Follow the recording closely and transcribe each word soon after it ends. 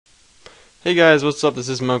Hey guys, what's up? This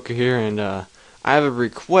is Mocha here, and I have a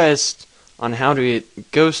request on how to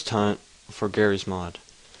get Ghost Hunt for Gary's mod.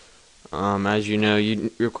 As you know, you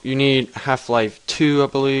need Half-Life 2, I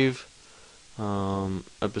believe,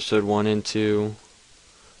 episode 1 and 2,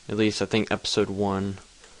 at least I think episode 1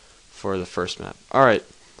 for the first map. Alright,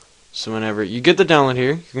 so whenever you get the download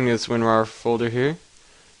here, you can get this WinRAR folder here,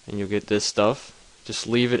 and you'll get this stuff. Just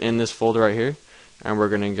leave it in this folder right here, and we're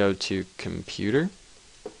going to go to Computer,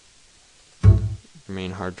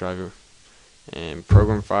 main hard drive, and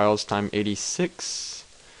program files time 86,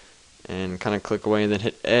 and kind of click away and then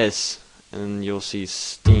hit S, and you'll see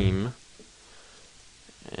Steam,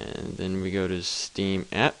 and then we go to Steam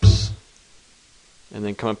apps, and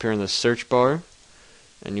then come up here in the search bar,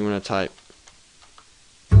 and you want to type,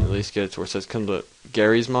 at least get it to where it says come to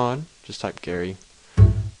Gary's mod. Just type Gary,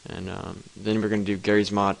 and then we're going to do Gary's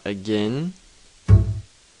mod again.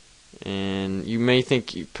 And you may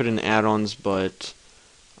think you put in add-ons, but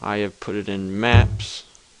I have put it in maps,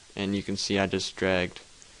 and you can see I just dragged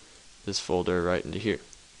this folder right into here.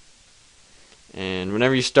 And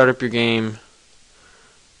whenever you start up your game,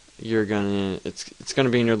 it's gonna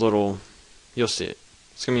be in your little, you'll see it.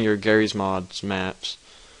 It's gonna be your Gary's Mods maps,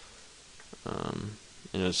 and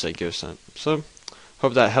it'll say Ghost Hunt. So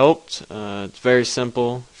hope that helped. It's very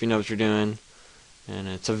simple if you know what you're doing, and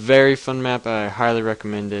it's a very fun map. I highly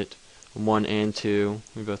recommend it. 1 and 2.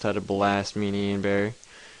 We both had a blast, me and Ian Barry.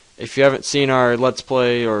 If you haven't seen our Let's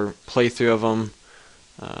Play or playthrough of them,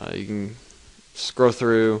 you can scroll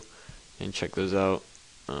through and check those out.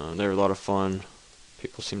 They were a lot of fun.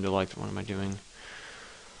 People seem to like what am I doing.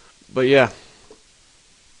 But yeah,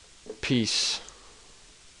 peace.